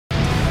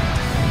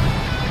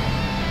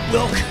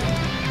Welcome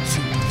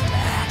to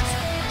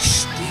Matt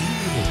Steele.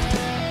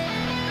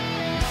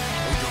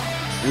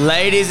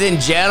 Ladies and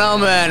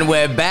gentlemen,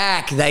 we're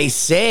back. They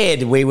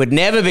said we would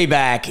never be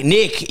back.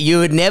 Nick, you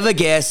would never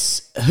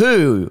guess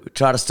who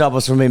tried to stop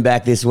us from being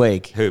back this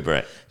week. Who,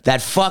 Brett?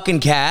 That fucking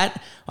cat.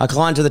 I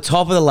climbed to the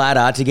top of the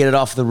ladder to get it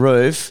off the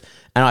roof,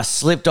 and I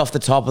slipped off the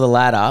top of the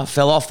ladder,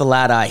 fell off the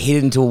ladder,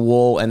 hit into a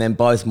wall, and then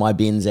both my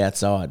bins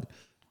outside.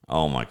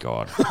 Oh my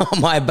God.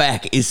 My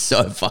back is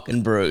so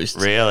fucking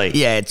bruised. Really?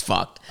 Yeah, it's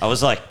fucked. I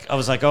was like,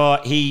 I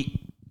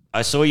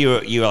saw you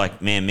were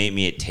like, man, meet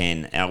me at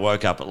 10. And I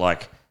woke up at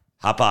like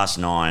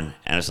 9:30,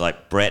 and it's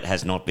like, Brett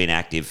has not been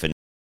active for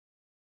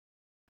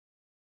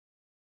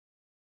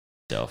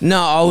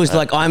No, I was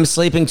like, I'm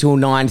sleeping till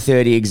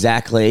 9:30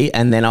 exactly,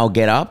 and then I'll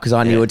get up because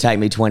I knew it would take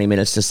me 20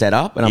 minutes to set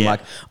up. And I'm like,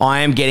 I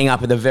am getting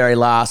up at the very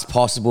last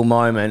possible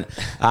moment.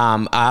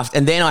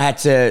 And then I had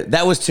to,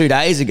 that was 2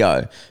 days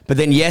ago. But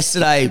then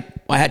yesterday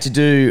I had to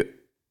do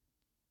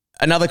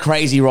another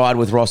crazy ride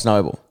with Ross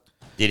Nobel.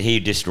 Did he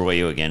destroy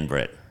you again,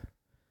 Brett?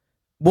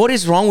 What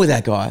is wrong with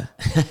that guy?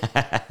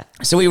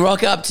 So we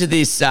rock up to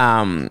this,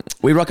 so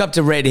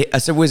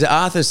it was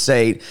Arthur's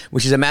Seat,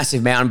 which is a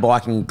massive mountain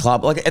biking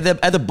club. Like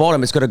at the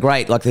bottom, it's got a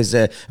great, like there's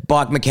a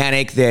bike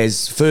mechanic,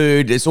 there's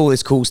food, there's all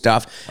this cool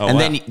stuff. Oh, and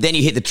wow. then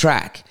you hit the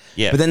track.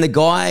 Yeah. But then the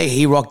guy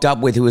he rocked up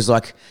with, who was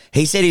like,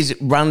 he said he's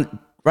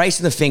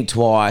racing the Fink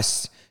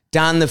twice,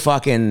 done the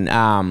fucking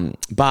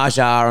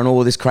Bajar and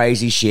all this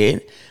crazy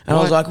shit. And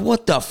I was like,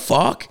 what the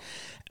fuck?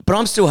 But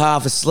I'm still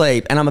half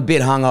asleep and I'm a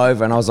bit hungover,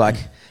 and I was like,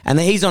 and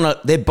then he's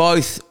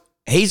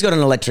got an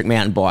electric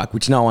mountain bike,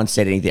 which no one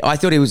said anything. I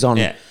thought he was on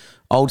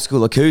old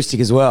school acoustic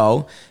as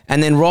well.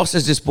 And then Ross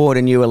has just bought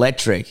a new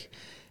electric.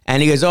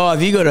 And he goes, oh,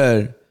 have you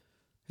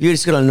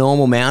just got a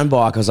normal mountain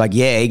bike? I was like,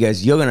 yeah. He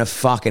goes, you're going to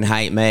fucking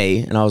hate me.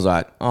 And I was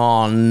like,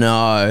 oh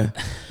no.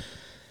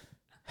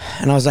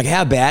 And I was like,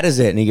 how bad is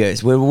it? And he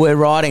goes, we're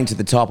riding to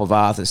the top of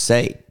Arthur's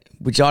Seat,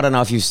 which I don't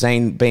know if you've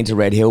been to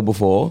Red Hill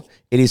before.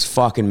 It is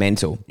fucking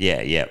mental.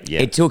 Yeah.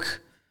 It took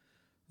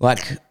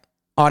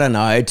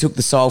it took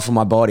the soul from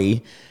my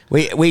body.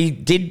 We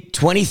did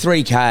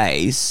 23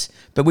 Ks,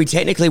 but we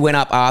technically went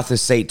up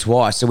Arthur's Seat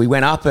twice. So we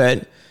went up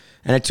it,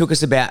 and it took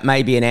us about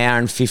maybe an hour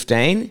and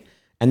 15.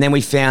 And then we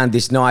found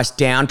this nice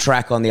down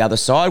track on the other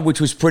side, which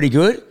was pretty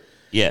good.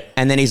 Yeah.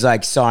 And then he's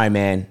like, sorry,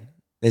 man,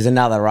 there's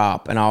another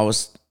up. And I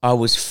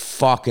was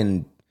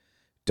fucking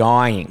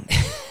dying.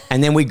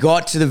 And then we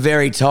got to the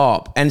very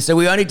top. And so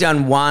we only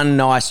done one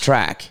nice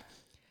track.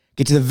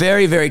 Get to the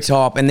very, very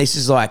top, and this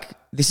is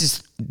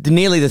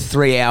nearly the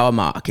 3 hour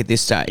mark at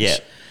this stage. Yeah.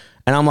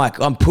 And I'm like,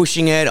 I'm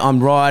pushing it,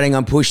 I'm riding,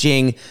 I'm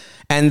pushing.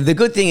 And the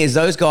good thing is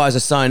those guys are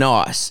so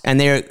nice. And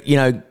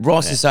they're,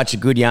 Ross is such a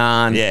good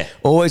yarn. Yeah.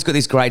 Always got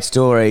these great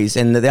stories.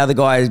 And the other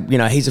guy,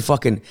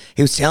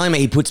 he was telling me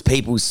he puts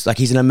people's, like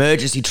he's an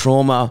emergency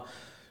trauma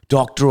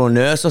doctor or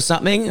nurse or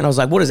something. And I was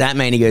like, what does that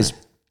mean? He goes,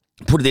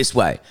 put it this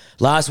way.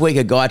 Last week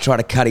a guy tried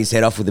to cut his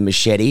head off with a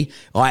machete.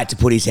 I had to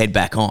put his head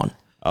back on.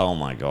 Oh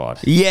my God.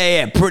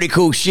 Yeah, pretty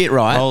cool shit,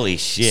 right? Holy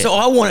shit. So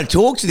I want to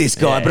talk to this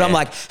guy, but I'm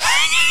like,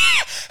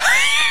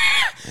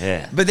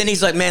 yeah. But then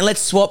he's like, man,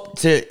 let's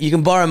swap you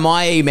can borrow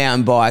my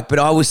e-mountain bike. But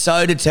I was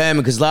so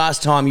determined because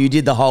last time you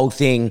did the whole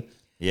thing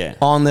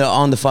on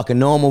the fucking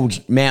normal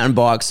mountain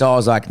bike. So I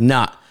was like,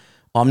 nah,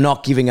 I'm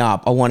not giving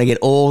up. I want to get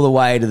all the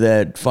way to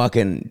the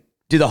fucking,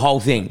 do the whole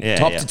thing,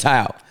 top to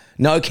tail.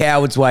 No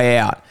coward's way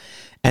out.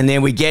 And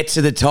then we get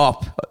to the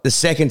top the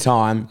second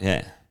time.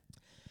 Yeah.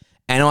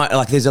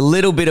 And there's a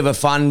little bit of a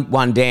fun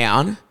one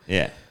down.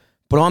 Yeah.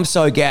 But I'm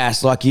so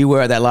gassed like you were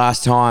at that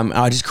last time.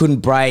 I just couldn't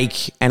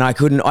brake, and I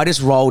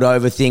just rolled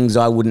over things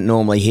I wouldn't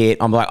normally hit.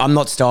 I'm like, I'm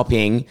not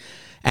stopping.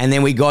 And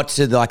then we got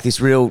to this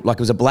real, it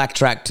was a black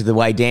track to the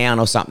way down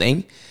or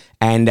something.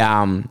 And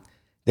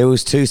there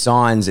was 2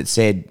 signs that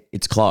said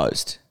it's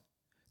closed,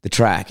 the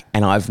track.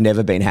 And I've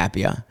never been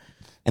happier.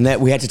 And that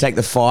we had to take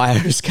the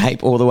fire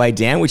escape all the way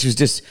down, which was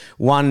just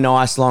one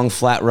nice long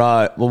flat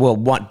road,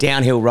 one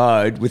downhill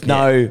road with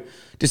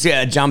just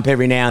a jump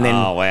every now and then.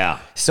 Oh, wow.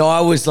 So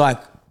I was like,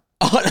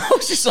 I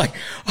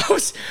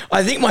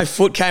think my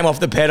foot came off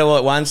the pedal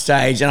at one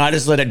stage and I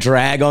just let it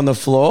drag on the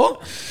floor.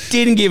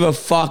 Didn't give a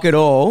fuck at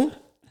all.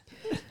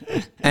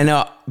 And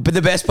but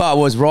the best part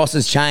was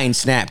Ross's chain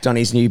snapped on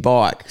his new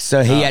bike.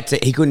 So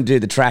he couldn't do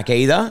the track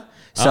either.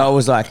 So I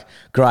was like,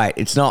 great,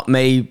 it's not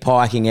me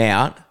piking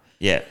out.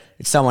 Yeah.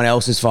 It's someone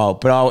else's fault.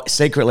 But I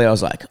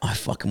was like, I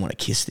fucking want to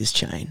kiss this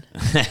chain.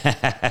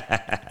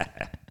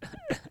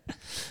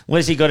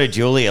 Where's he got a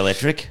Julie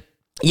electric?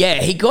 Yeah,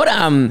 he got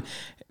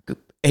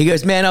he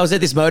goes, man, I was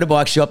at this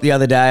motorbike shop the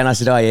other day, and I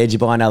said, oh yeah, did you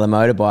buy another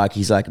motorbike?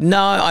 He's like,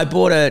 no, I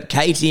bought a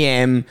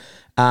KTM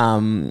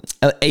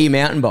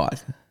e-mountain bike.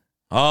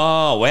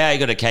 Oh, wow, you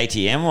got a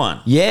KTM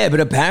one. Yeah, but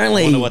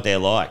apparently, I wonder what they're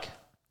like.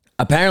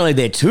 Apparently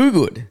they're too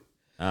good.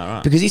 Oh,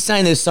 right. Because he's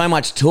saying there's so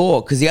much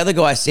torque. Because the other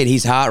guy said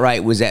his heart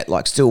rate was at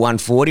still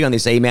 140 on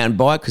this e-mountain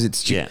bike because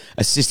it's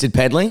assisted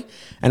pedaling.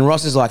 And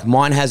Ross is like,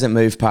 mine hasn't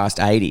moved past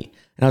 80.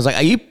 And I was like,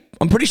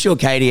 I'm pretty sure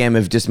KTM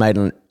have just made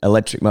an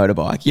electric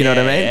motorbike. You know what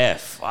I mean? Yeah,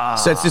 fuck,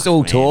 So it's just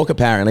all talk,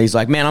 apparently. He's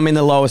like, man, I'm in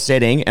the lower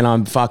setting and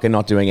I'm fucking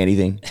not doing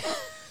anything.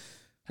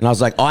 And I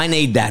was like, I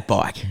need that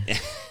bike.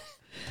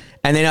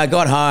 And then I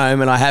got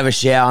home and I have a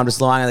shower. I'm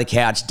just lying on the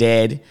couch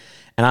dead.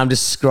 And I'm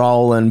just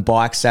scrolling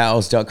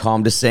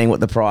bikesales.com just seeing what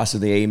the price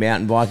of the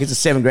E-mountain bike is.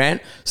 It's $7,000.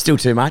 Still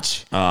too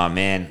much. Oh,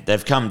 man.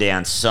 They've come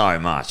down so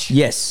much.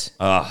 Yes.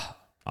 Oh,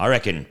 I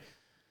reckon,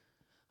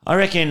 I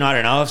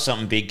don't know, if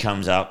something big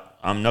comes up,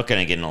 I'm not going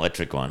to get an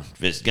electric one.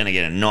 It's going to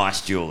get a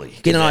nice Julie.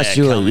 Get a nice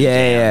Julie,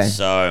 yeah.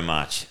 So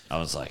much. I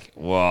was like,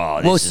 whoa,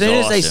 this well,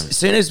 is awesome. As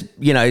soon as,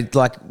 you know,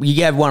 like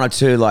you have one or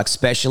two like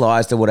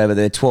specialized or whatever,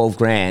 they're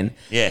 $12,000.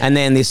 Yeah. And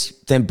then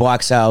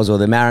bike sales or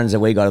the Marins that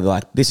we got are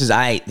like, this is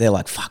 $8,000. They're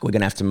like, fuck, we're going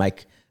to have to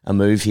make a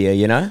move here,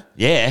 you know?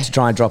 Yeah. To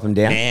try and drop them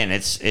down. Man,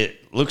 it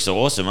looks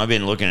awesome. I've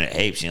been looking at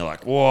heaps and you're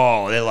like,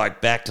 whoa, they're like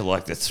back to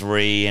like the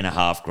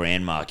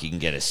 $3,500 mark. You can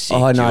get a sick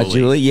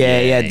Julie.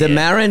 Yeah. The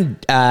Marin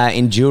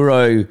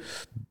Enduro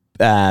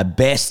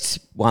best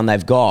one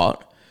they've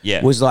got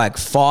was like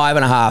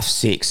 5.5,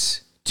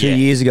 6 2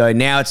 years ago.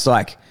 Now it's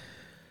like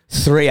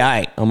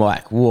 3.8. I'm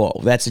like, whoa,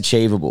 that's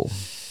achievable.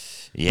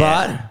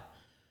 Yeah.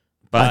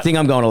 But I think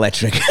I'm going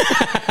electric.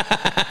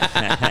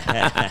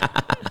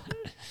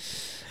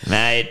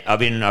 Mate, I've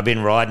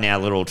been riding our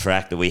little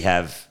track that we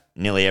have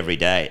nearly every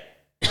day.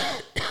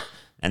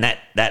 And that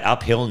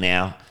uphill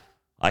now,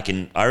 I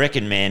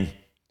reckon, man,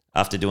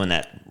 after doing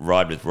that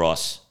ride with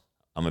Ross,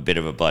 I'm a bit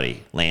of a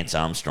buddy, Lance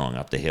Armstrong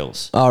up the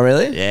hills. Oh,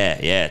 really?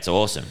 Yeah, it's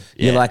awesome.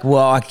 Yeah. You're like,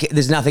 well,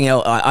 there's nothing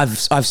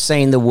else. I've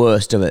seen the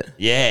worst of it.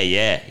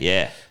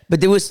 Yeah.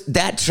 But there was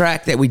that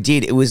track that we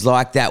did. It was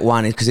like that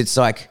one because it's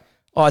like,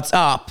 oh, it's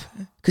up.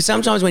 Because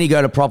sometimes when you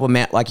go to proper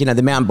like, you know,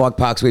 the mountain bike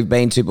parks we've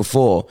been to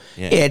before,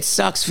 it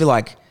sucks for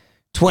like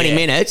 20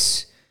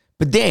 minutes,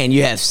 but then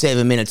you have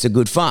 7 minutes of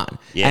good fun.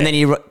 Yeah. And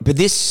then but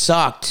this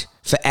sucked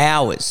for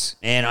hours.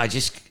 And I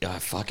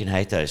fucking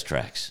hate those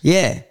tracks.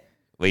 Yeah.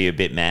 Were you a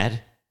bit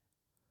mad?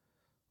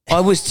 I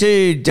was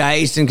too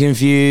dazed and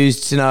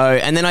confused to know,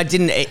 and then I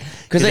didn't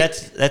because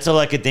that's all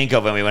I could think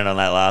of when we went on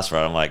that last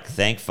ride. I'm like,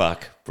 thank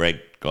fuck, Brett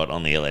got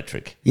on the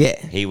electric. Yeah,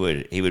 he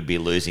would be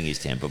losing his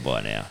temper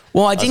by now.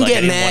 Well, I didn't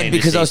get mad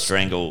because I was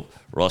strangle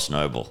Ross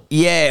Nobel.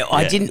 Yeah,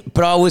 I didn't,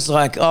 but I was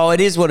like, oh,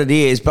 it is what it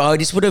is. But I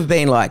just would have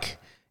been like,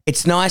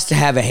 it's nice to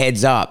have a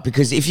heads up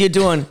because if you're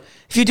doing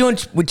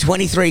with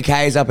 23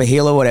 Ks up a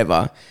hill or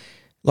whatever.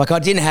 Like, I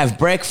didn't have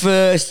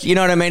breakfast, you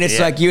know what I mean? It's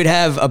like you'd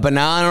have a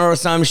banana or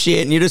some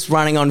shit and you're just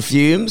running on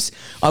fumes.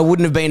 I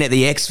wouldn't have been at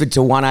the Exford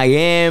till 1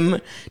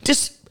 a.m.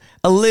 Just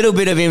a little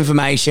bit of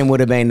information would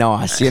have been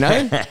nice, you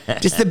know?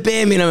 Just the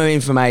bare minimum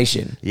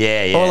information.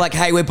 Yeah. Or like,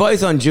 hey, we're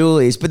both on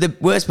Julie's. But the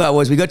worst part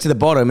was we got to the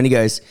bottom and he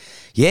goes,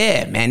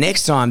 yeah, man,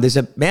 next time there's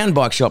a mountain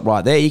bike shop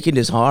right there. You can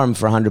just hire them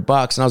for $100.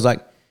 And I was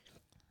like,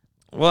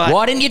 what?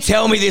 Why didn't you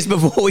tell me this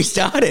before we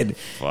started?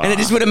 Wow. And it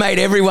just would have made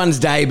everyone's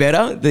day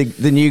better.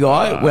 The new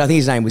guy, well, I think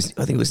his name was,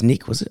 it was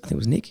Nick, was it? I think it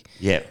was Nick.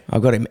 Yeah. I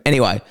got him.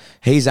 Anyway,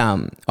 he's, I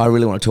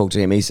really want to talk to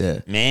him. He's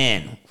got heaps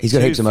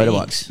of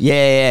motorbikes.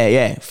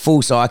 Yeah.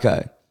 Full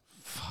psycho.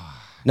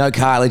 No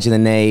cartilage in the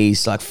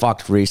knees, like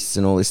fucked wrists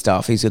and all this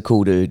stuff. He's a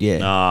cool dude, yeah.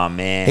 Oh,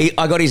 man.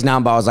 I got his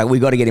number. I was like, we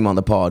got to get him on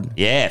the pod.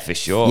 Yeah, for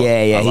sure.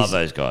 Yeah. I love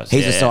those guys.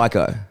 He's a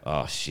psycho.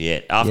 Oh,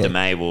 shit. After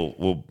May,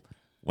 we'll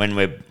when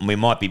we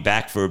might be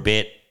back for a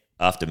bit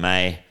after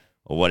May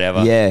or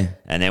whatever. Yeah.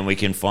 And then we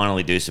can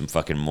finally do some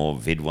fucking more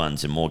vid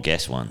ones and more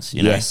guest ones,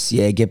 you know? Yes,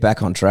 yeah, get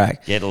back on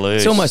track. Get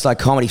loose. It's almost like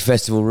Comedy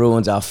Festival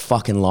ruins our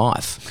fucking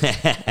life.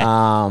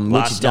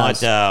 Last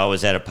night I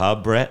was at a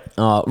pub, Brett.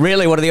 Oh,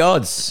 really? What are the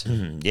odds?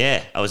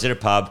 Yeah, I was at a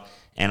pub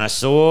and I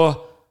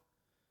saw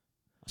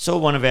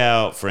one of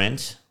our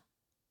friends.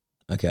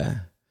 Okay.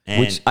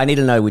 I need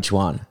to know which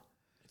one.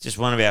 Just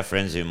one of our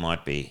friends who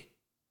might be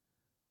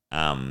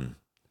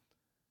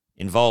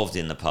involved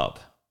in the pub.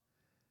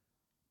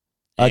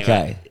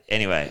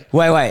 Anyway.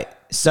 Wait.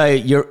 So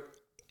you're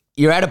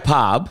at a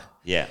pub.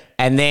 Yeah.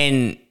 And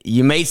then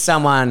you meet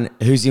someone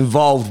who's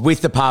involved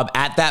with the pub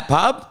at that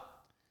pub?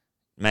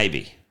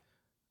 Maybe.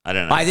 I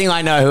don't know. I think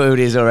I know who it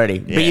is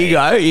already. Yeah,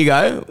 but you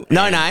go.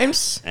 No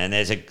names. And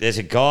there's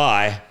a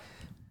guy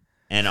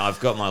and I've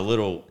got my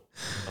little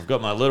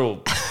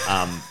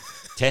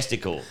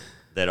testicle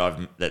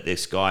that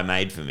this guy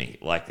made for me,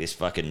 like this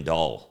fucking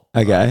doll.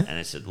 Okay. Right? And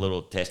it's a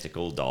little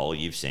testicle doll.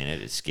 You've seen it.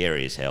 It's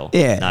scary as hell.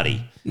 Yeah.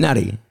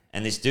 Nutty.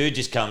 And this dude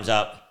just comes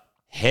up,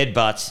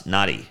 headbutts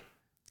Nutty,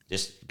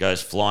 just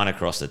goes flying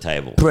across the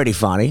table. Pretty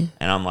funny.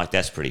 And I'm like,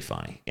 that's pretty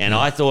funny. And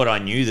I thought I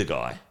knew the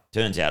guy.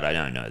 Turns out I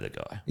don't know the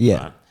guy.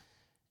 Yeah. Right?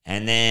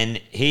 And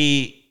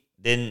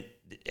then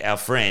our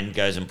friend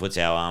goes and puts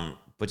his arm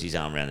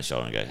around the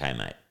shoulder and goes, hey,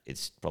 mate,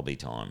 it's probably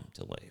time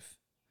to leave.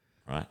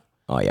 Right?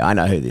 Oh, yeah, I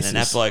know who this is. And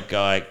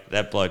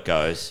that bloke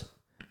goes...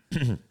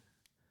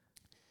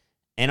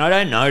 And I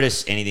don't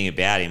notice anything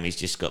about him. He's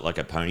just got like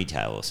a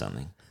ponytail or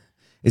something.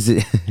 Is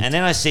it? And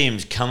then I see him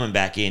coming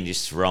back in,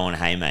 just throwing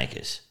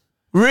haymakers.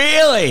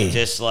 Really?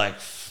 Just like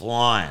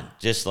flying,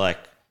 just like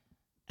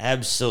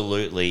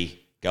absolutely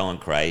going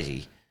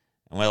crazy.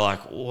 And we're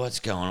like, what's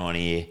going on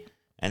here?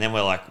 And then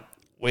we're like,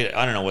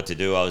 I don't know what to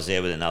do. I was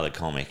there with another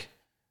comic.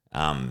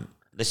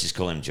 Let's just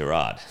call him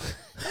Gerard.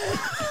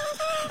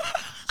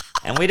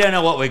 And we don't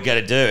know what we're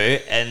going to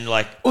do. And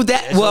like,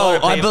 there's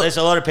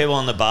a lot of people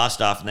on the bar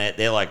staff, and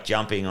they're like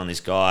jumping on this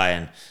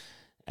guy,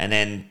 and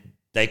then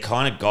they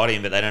kind of got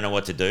him, but they don't know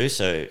what to do.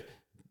 So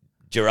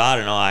Gerard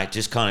and I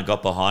just kind of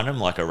got behind him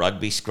like a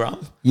rugby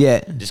scrum.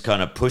 Yeah. Just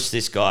kind of pushed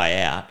this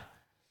guy out.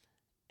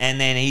 And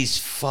then he's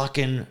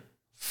fucking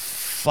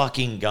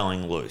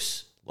going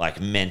loose, like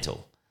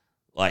mental.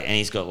 Like, and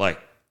he's got like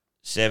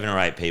 7 or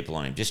 8 people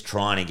on him just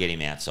trying to get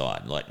him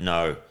outside. Like,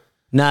 no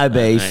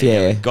beef,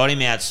 yeah. Got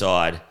him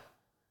outside,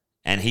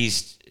 and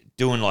he's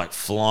doing like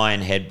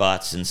flying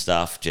headbutts and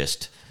stuff.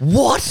 Just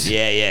what?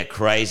 Yeah,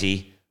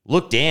 crazy.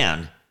 Look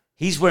down.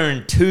 He's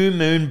wearing 2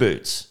 moon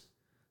boots.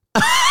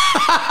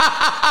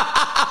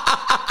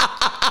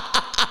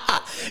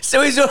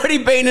 So he's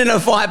already been in a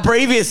fight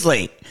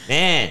previously.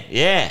 Man,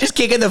 yeah. Just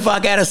kicking the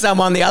fuck out of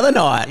someone the other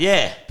night.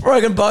 Yeah.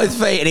 Broken both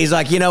feet. And he's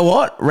like, you know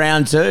what?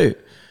 Round 2.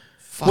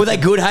 Were they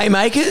good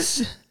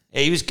haymakers?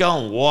 Yeah, he was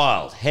going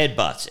wild.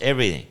 Headbutts,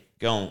 everything.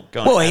 Going.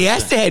 Well, he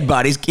has to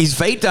headbutt. His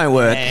feet don't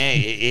work.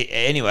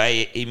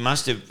 Anyway, they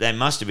must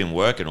have been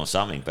working or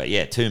something. But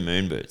yeah, 2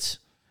 moon boots.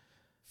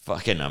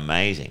 Fucking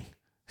amazing.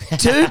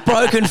 2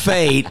 broken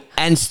feet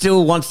and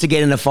still wants to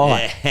get in a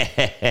fight.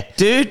 Yeah.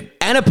 Dude,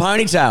 and a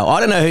ponytail. I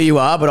don't know who you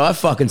are, but I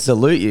fucking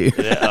salute you.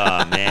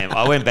 Oh, man.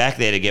 I went back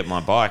there to get my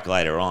bike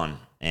later on,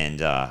 and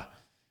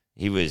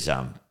he was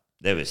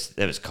there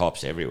was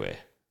cops everywhere.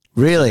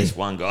 Really? This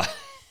one guy.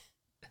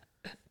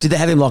 Did they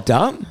have him locked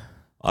up?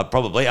 I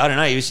don't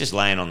know. He was just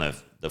laying on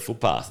the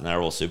footpath, and they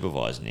were all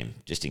supervising him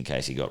just in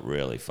case he got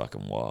really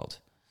fucking wild.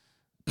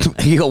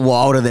 He got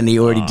wilder than he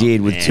already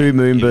did with 2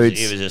 moon boots.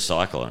 He was a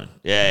cyclone.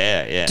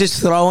 Yeah.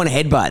 Just throwing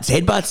headbutts.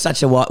 Headbutts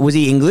such a what? Was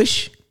he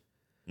English?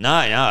 No,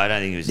 I don't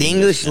think he was. The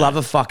English love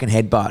a fucking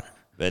headbutt.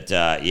 But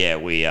yeah,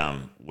 we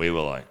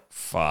were like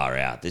far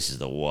out. This is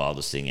the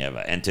wildest thing ever,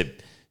 and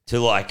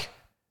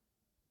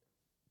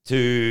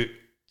to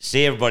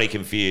see everybody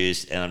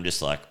confused, and I'm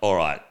just like, all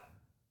right.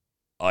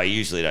 I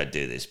usually don't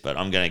do this, but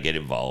I'm going to get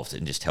involved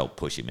and just help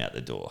push him out the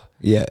door.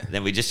 Yeah. And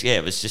then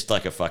it was just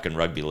like a fucking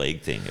rugby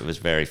league thing. It was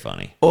very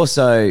funny.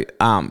 Also,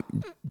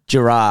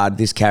 Gerard,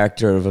 this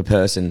character of a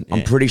person,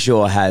 I'm pretty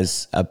sure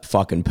has a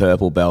fucking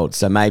purple belt.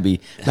 So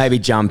maybe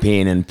jump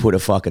in and put a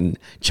fucking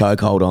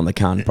chokehold on the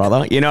cunt,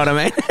 brother. You know what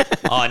I mean?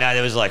 Oh, no,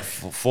 there was like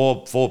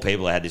four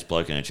people that had this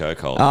bloke in a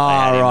chokehold. Oh, they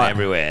had him right.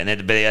 everywhere. And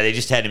they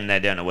just had him and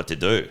they don't know what to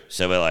do.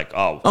 So we're like,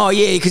 Oh,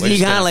 yeah, because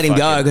you can't let him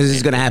go because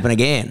it's going to happen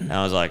again. And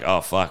I was like, oh,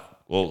 fuck.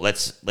 Well,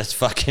 let's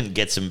fucking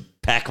get some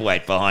pack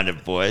weight behind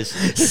it, boys.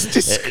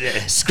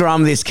 Just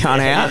scrum this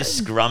cunt out.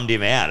 Just scrummed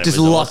him out. Just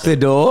lock the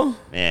door.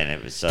 Man,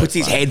 it was so Puts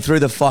his head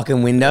through the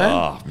fucking window.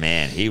 Oh,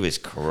 man, he was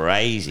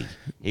crazy.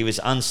 He was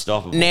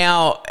unstoppable.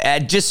 Now,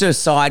 just a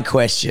side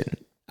question.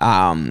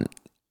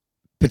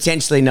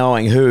 Potentially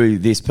knowing who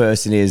this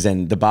person is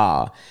and the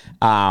bar,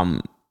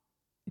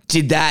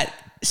 did that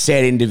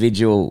said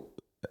individual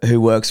who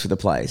works for the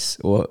place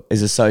or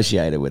is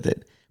associated with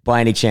it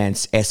by any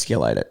chance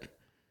escalate it?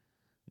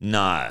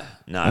 No.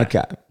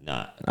 Okay.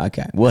 No.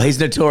 Okay. Well, he's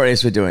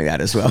notorious for doing that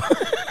as well.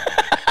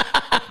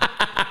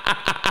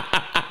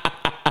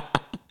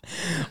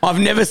 I've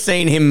never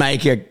seen him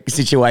make a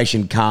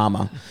situation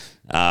calmer.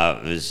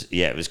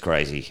 It was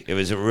crazy. It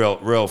was a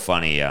real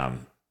funny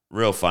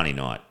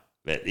night.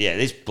 But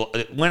yeah,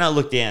 when I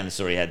looked down and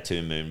saw he had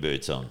 2 moon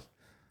boots on,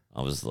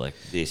 I was like,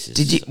 "This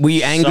is were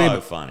you angry?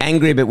 So funny.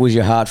 Angry, but was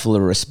your heart full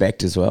of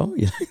respect as well?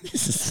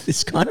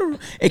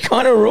 It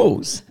kind of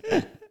rules.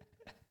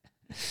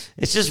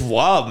 It's just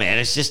wild, man.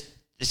 It's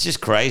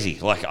just crazy.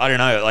 Like, I don't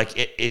know. Like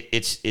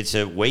it's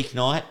a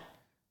weeknight.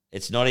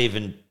 It's not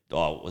even.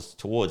 Oh, it was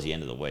towards the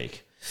end of the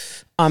week.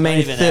 I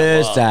mean,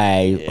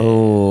 Thursday.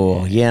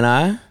 Oh, you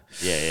know.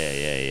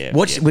 Yeah.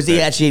 Was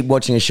he actually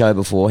watching a show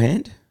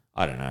beforehand?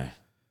 I don't know.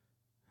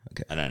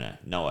 Okay. I don't know.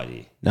 No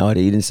idea. No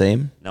idea. You didn't see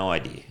him? No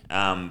idea.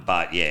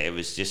 But yeah, it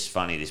was just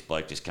funny. This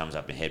bloke just comes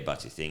up and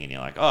headbutts his thing, and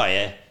you're like, oh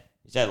yeah,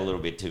 he's had a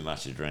little bit too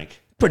much to drink.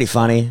 Pretty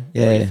funny.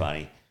 Yeah. Pretty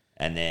funny.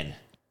 And then.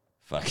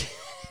 Fuck.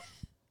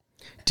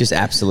 Just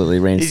absolutely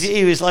rinsed.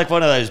 He was like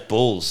one of those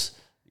bulls,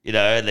 you know,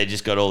 and they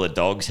just got all the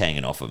dogs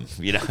hanging off him.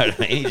 You know what I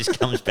mean? He just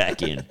comes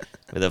back in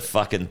with a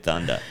fucking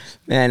thunder.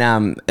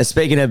 And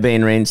speaking of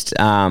being rinsed,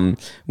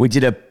 we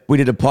did a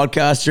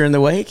podcast during the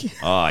week.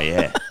 Oh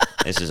yeah,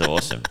 this is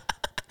awesome.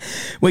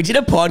 We did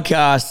a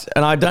podcast,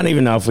 and I don't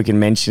even know if we can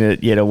mention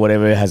it yet or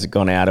whatever. Has it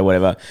gone out or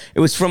whatever? It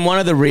was from one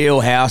of the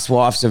Real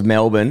Housewives of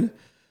Melbourne.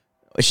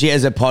 She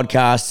has a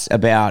podcast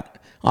about.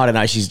 I don't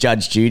know, she's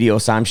Judge Judy or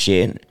some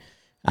shit.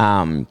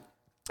 And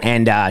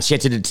she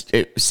had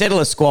to settle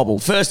a squabble.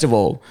 First of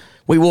all,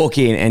 we walk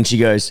in and she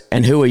goes,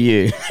 and who are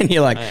you? And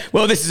you're like,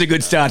 well, this is a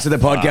good start to the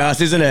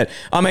podcast, isn't it?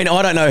 I mean,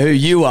 I don't know who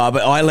you are,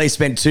 but I at least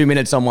spent 2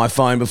 minutes on my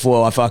phone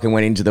before I fucking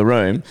went into the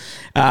room.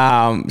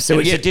 So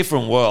it's a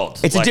different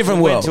world. It's a different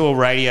we world. went to a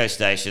radio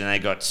station and they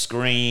got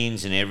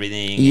screens and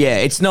everything. Yeah,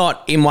 it's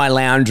not in my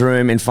lounge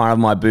room in front of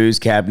my booze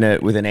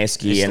cabinet with an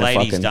esky This and a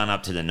lady's fucking... done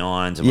up to the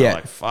nines and we're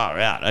like, far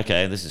out.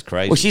 Okay, this is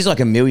crazy. Well, she's like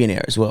a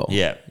millionaire as well.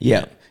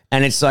 Yeah.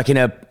 And it's like in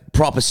a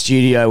proper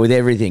studio with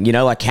everything, you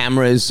know, like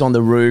cameras on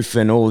the roof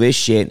and all this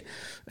shit.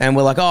 And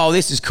we're like, oh,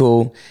 this is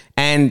cool.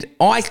 And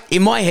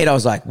in my head, I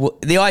was like, well,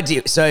 the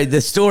idea. So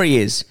the story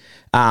is,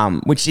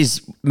 which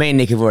is me and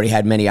Nick have already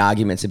had many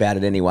arguments about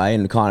it anyway,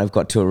 and kind of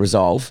got to a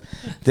resolve.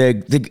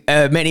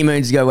 Many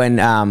moons ago,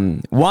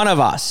 when one of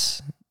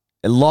us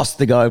lost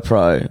the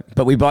GoPro,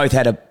 but we both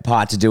had a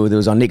part to do with it. It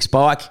was on Nick's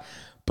bike,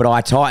 but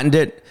I tightened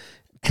it.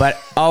 But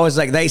I was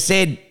like, they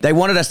said they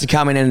wanted us to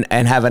come in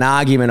and have an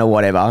argument or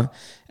whatever.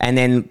 And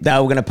then they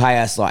were going to pay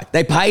us, like,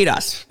 they paid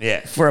us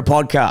for a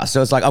podcast.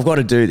 So it's like, I've got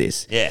to do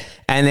this. Yeah.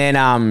 And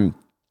then,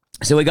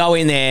 so we go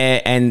in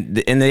there and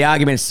the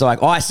argument's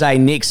like, I say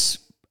Nick's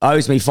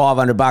owes me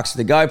 $500 for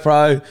the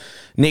GoPro.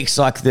 Nick's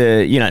like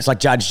it's like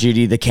Judge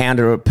Judy, the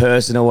counter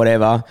person or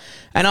whatever.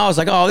 And I was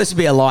like, oh, this would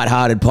be a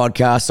lighthearted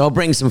podcast. So I'll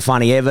bring some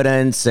funny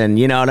evidence and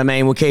you know what I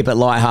mean? We'll keep it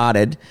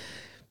lighthearted.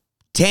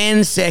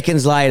 10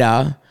 seconds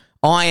later,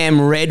 I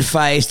am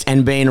red-faced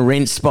and being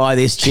rinsed by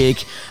this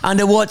chick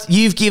under what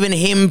you've given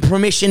him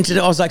permission to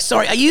do. I was like,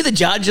 sorry, are you the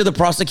judge or the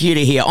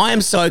prosecutor here? I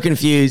am so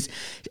confused.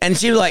 And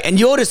she was like, and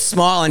you're just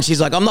smiling. She's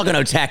like, I'm not going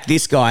to attack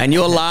this guy. And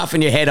you're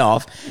laughing your head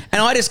off.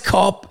 And I just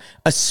cop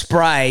a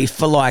spray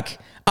for like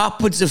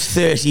upwards of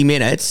 30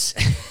 minutes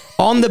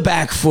on the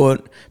back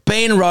foot,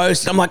 being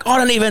roasted. I'm like,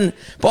 by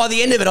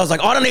the end of it, I was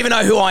like, I don't even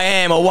know who I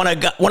am or want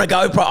to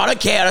GoPro. I don't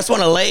care. I just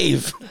want to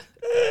leave.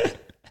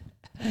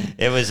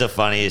 It was the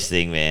funniest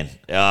thing, man.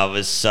 Oh, it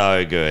was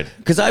so good.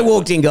 Because I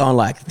walked in going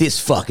like, this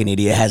fucking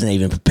idiot hasn't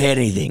even prepared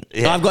anything.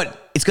 Yeah.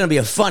 It's going to be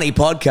a funny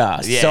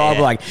podcast. Yeah, so I'm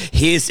like,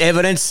 here's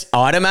evidence,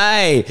 item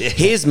A. Yeah.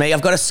 Here's me.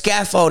 I've got a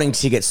scaffolding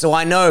ticket. So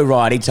I know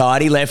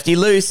righty-tighty,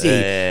 lefty-loosey.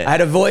 Yeah. I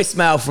had a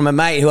voicemail from a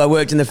mate who I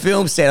worked in the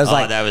film set. I was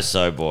like, that was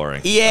so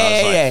boring. Yeah,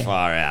 I was like,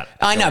 far out.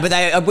 I know,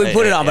 but we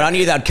put it on, but I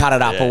knew they'd cut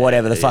it up or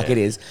whatever the fuck it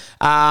is.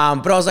 But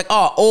I was like,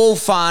 all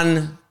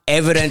fun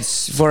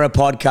evidence for a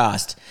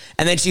podcast.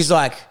 And then she's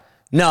like,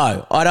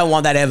 no, I don't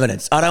want that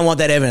evidence. I don't want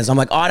that evidence. I'm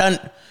like,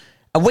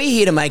 are we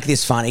here to make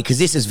this funny? Because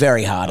this is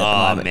very hard at the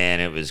moment. Oh, man,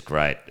 it was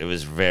great. It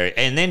was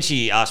and then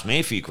she asked me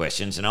a few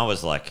questions and I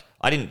was like,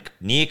 I didn't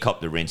near cop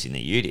the rinsing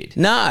that you did.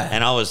 No.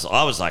 And I was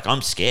like,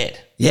 I'm scared.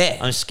 Yeah.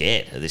 I'm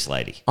scared of this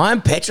lady.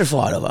 I'm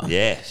petrified of her.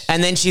 Yes.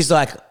 And then she's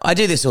like, I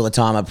do this all the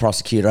time. I'm a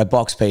prosecutor. I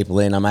box people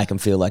in. I make them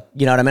feel like,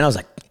 you know what I mean? I was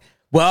like,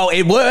 well,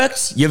 it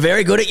works. You're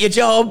very good at your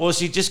job. Well,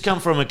 she just come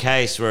from a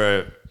case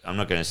where... I'm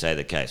not going to say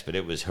the case, but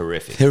it was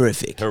horrific.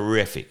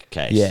 Horrific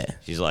case. Yeah.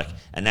 She's like,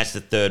 and that's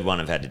the third one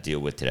I've had to deal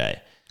with today.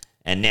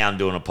 And now I'm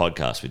doing a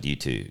podcast with you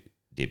two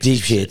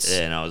dipshits.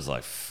 And I was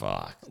like,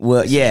 fuck.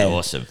 Well, yeah.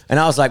 Awesome. And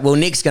I was like, well,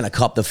 Nick's going to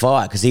cop the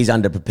fire because he's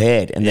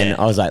underprepared. And then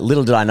I was like,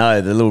 little did I know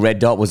the little red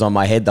dot was on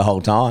my head the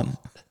whole time.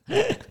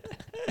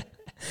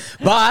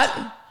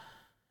 But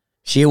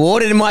she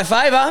awarded in my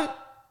favour.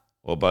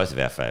 Well, both of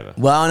our favour.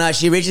 Well, no,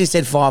 she originally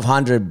said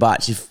 500,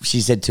 but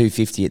she said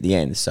 250 at the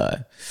end,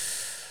 so...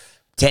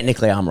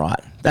 Technically, I'm right.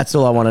 That's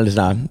all I wanted to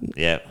know.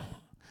 Yeah.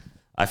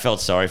 I felt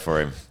sorry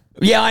for him.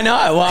 Yeah, I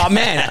know. Well,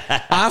 man,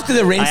 after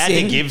the rinsing... I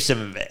had to give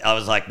some... I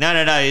was like, no,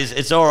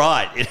 it's all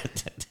right.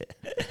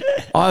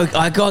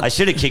 I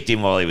should have kicked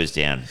him while he was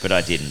down, but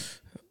I didn't.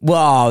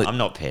 Well... I'm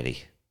not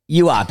petty.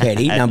 You are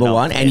petty, number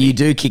one, petty. And you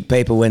do kick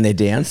people when they're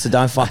down, so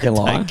don't fucking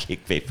lie. Don't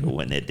kick people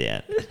when they're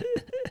down.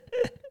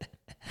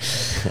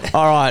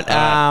 All right.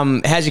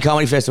 How's your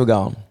comedy festival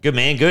going? Good,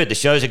 man. Good. The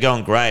shows are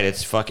going great.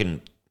 It's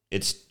fucking...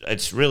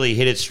 It's really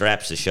hit its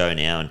straps, the show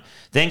now. And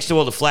thanks to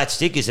all the flat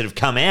stickers that have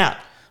come out.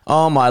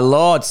 Oh, my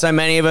Lord. So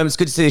many of them. It's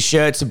good to see the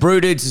shirts. The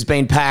Brew Dudes has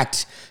been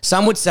packed.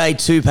 Some would say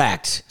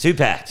two-packed.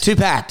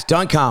 Two-packed.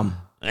 Don't come.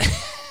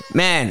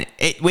 Man,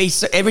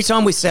 every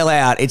time we sell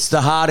out, it's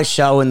the hardest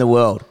show in the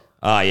world.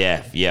 Oh,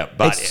 yeah. Yeah.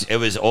 But it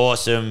was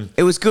awesome.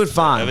 It was good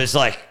fun. It was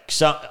like,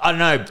 I don't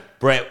know,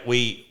 Brett,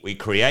 we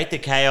create the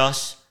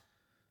chaos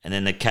and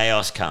then the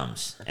chaos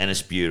comes and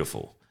it's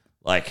beautiful.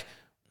 Like...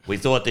 We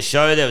thought the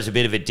show, there was a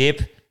bit of a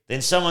dip.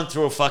 Then someone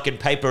threw a fucking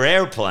paper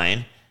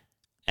airplane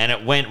and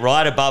it went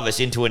right above us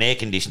into an air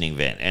conditioning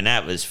vent. And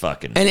that was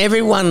fucking... And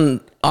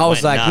everyone, I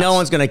was like, nuts. No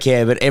one's going to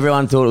care, but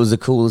everyone thought it was the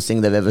coolest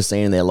thing they've ever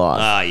seen in their life.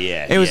 Oh,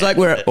 yeah. It was like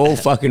we're all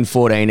fucking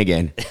 14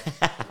 again.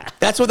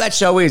 That's what that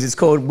show is. It's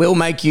called We'll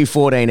Make You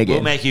 14 Again.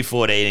 We'll Make You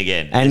 14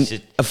 Again.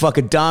 And a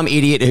fucking dumb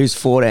idiot who's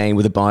 14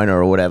 with a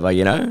boner or whatever,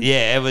 you know?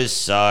 Yeah, it was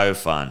so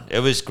fun. It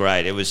was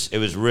great. It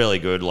was really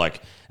good.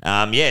 Like...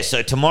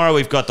 So tomorrow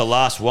we've got the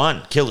last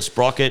one, Killer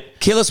Sprocket.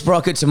 Killer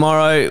Sprocket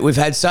tomorrow. We've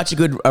had such a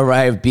good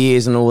array of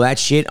beers and all that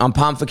shit. I'm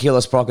pumped for Killer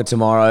Sprocket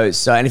tomorrow.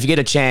 So, and if you get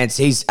a chance,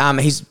 he's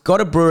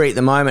got a brewery at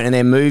the moment and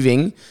they're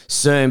moving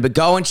soon. But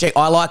go and check.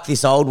 I like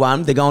this old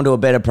one. They're going to a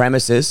better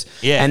premises.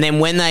 Yeah. And then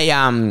when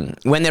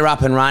they're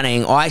up and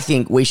running, I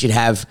think we should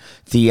have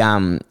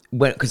the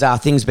because our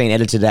thing's been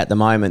edited at the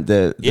moment,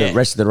 the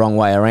rest of the wrong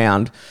way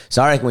around.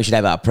 So I reckon we should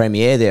have our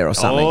premiere there or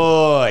something.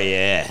 Oh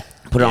yeah.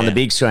 Put it on the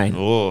big screen.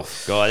 Oh,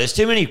 God. There's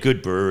too many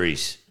good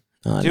breweries.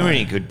 Too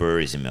many good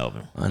breweries in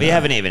Melbourne. We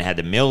haven't even had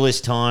the mill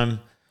this time.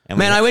 And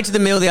Man, I went to the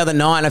mill the other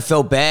night and I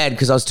felt bad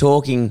because I was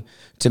talking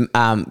to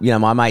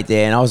my mate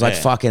there and I was like,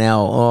 fucking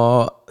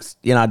hell.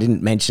 I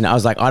didn't mention it. I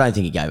was like, I don't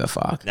think he gave a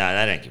fuck. No,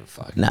 they don't give a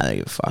fuck. No, they don't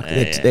give a fuck.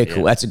 They're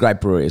cool. That's a great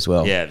brewery as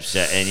well.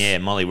 Yeah,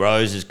 Molly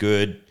Rose is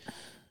good.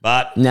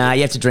 But nah,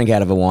 you have to drink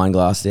out of a wine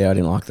glass there. I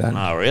didn't like that.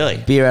 Oh, really?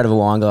 Beer out of a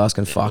wine glass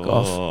can fuck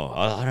off. Oh,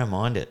 I don't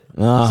mind it. As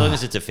long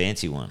as it's a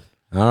fancy one.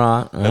 All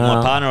right. But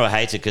my partner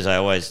hates it because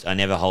I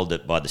never hold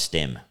it by the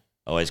stem.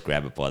 I always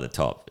grab it by the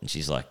top. And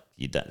she's like,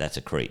 that's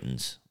a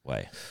cretin's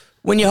way.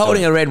 When you're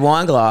holding a red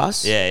wine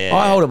glass,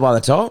 I hold it by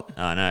the top.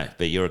 I know,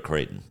 but you're a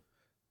cretin.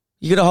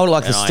 You got to hold it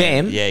like the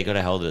stem. You got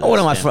to hold it. What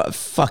am I,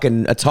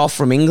 fucking a toff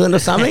from England or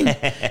something?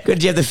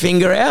 Could you have the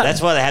finger out?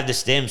 That's why they have the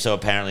stem, so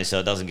it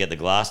doesn't get the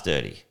glass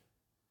dirty.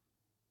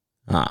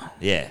 Oh.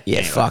 Yeah. Yeah,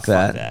 anyway, fuck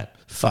that.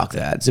 Fuck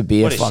that. It's a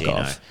beer. What Fuck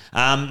off.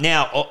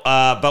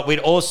 But we'd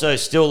also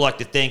still like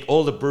to thank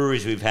all the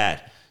breweries we've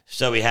had.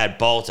 So we had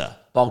Bolter.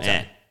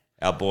 Man,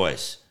 our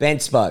boys. Ben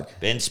spoke.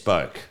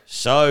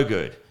 So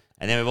good.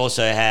 And then we've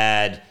also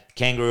had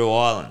Kangaroo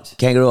Island.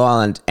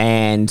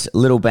 And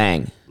Little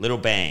Bang.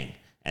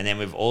 And then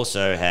we've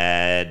also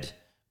had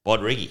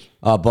Bod Riggy.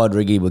 Oh, Bod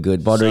Riggy were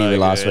good. Bod Riggy were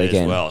last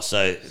weekend. As well.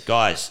 So,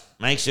 guys,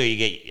 make sure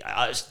you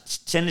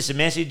send us a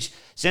message.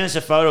 Send us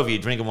a photo of you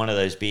drinking one of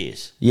those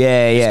beers.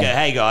 Yeah. Just go,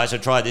 hey, guys, I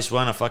tried this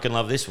one. I fucking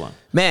love this one.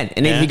 Man,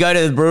 and if you go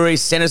to the brewery,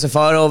 send us a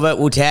photo of it.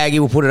 We'll tag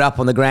you. We'll put it up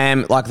on the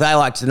gram. Like, they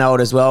like to know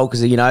it as well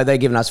because, they're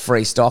giving us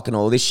free stock and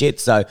all this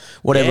shit. So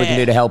whatever we can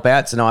do to help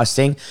out, it's a nice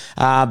thing.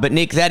 But,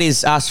 Nick, that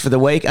is us for the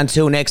week.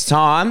 Until next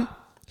time,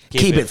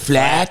 keep it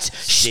flat,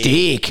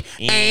 stick.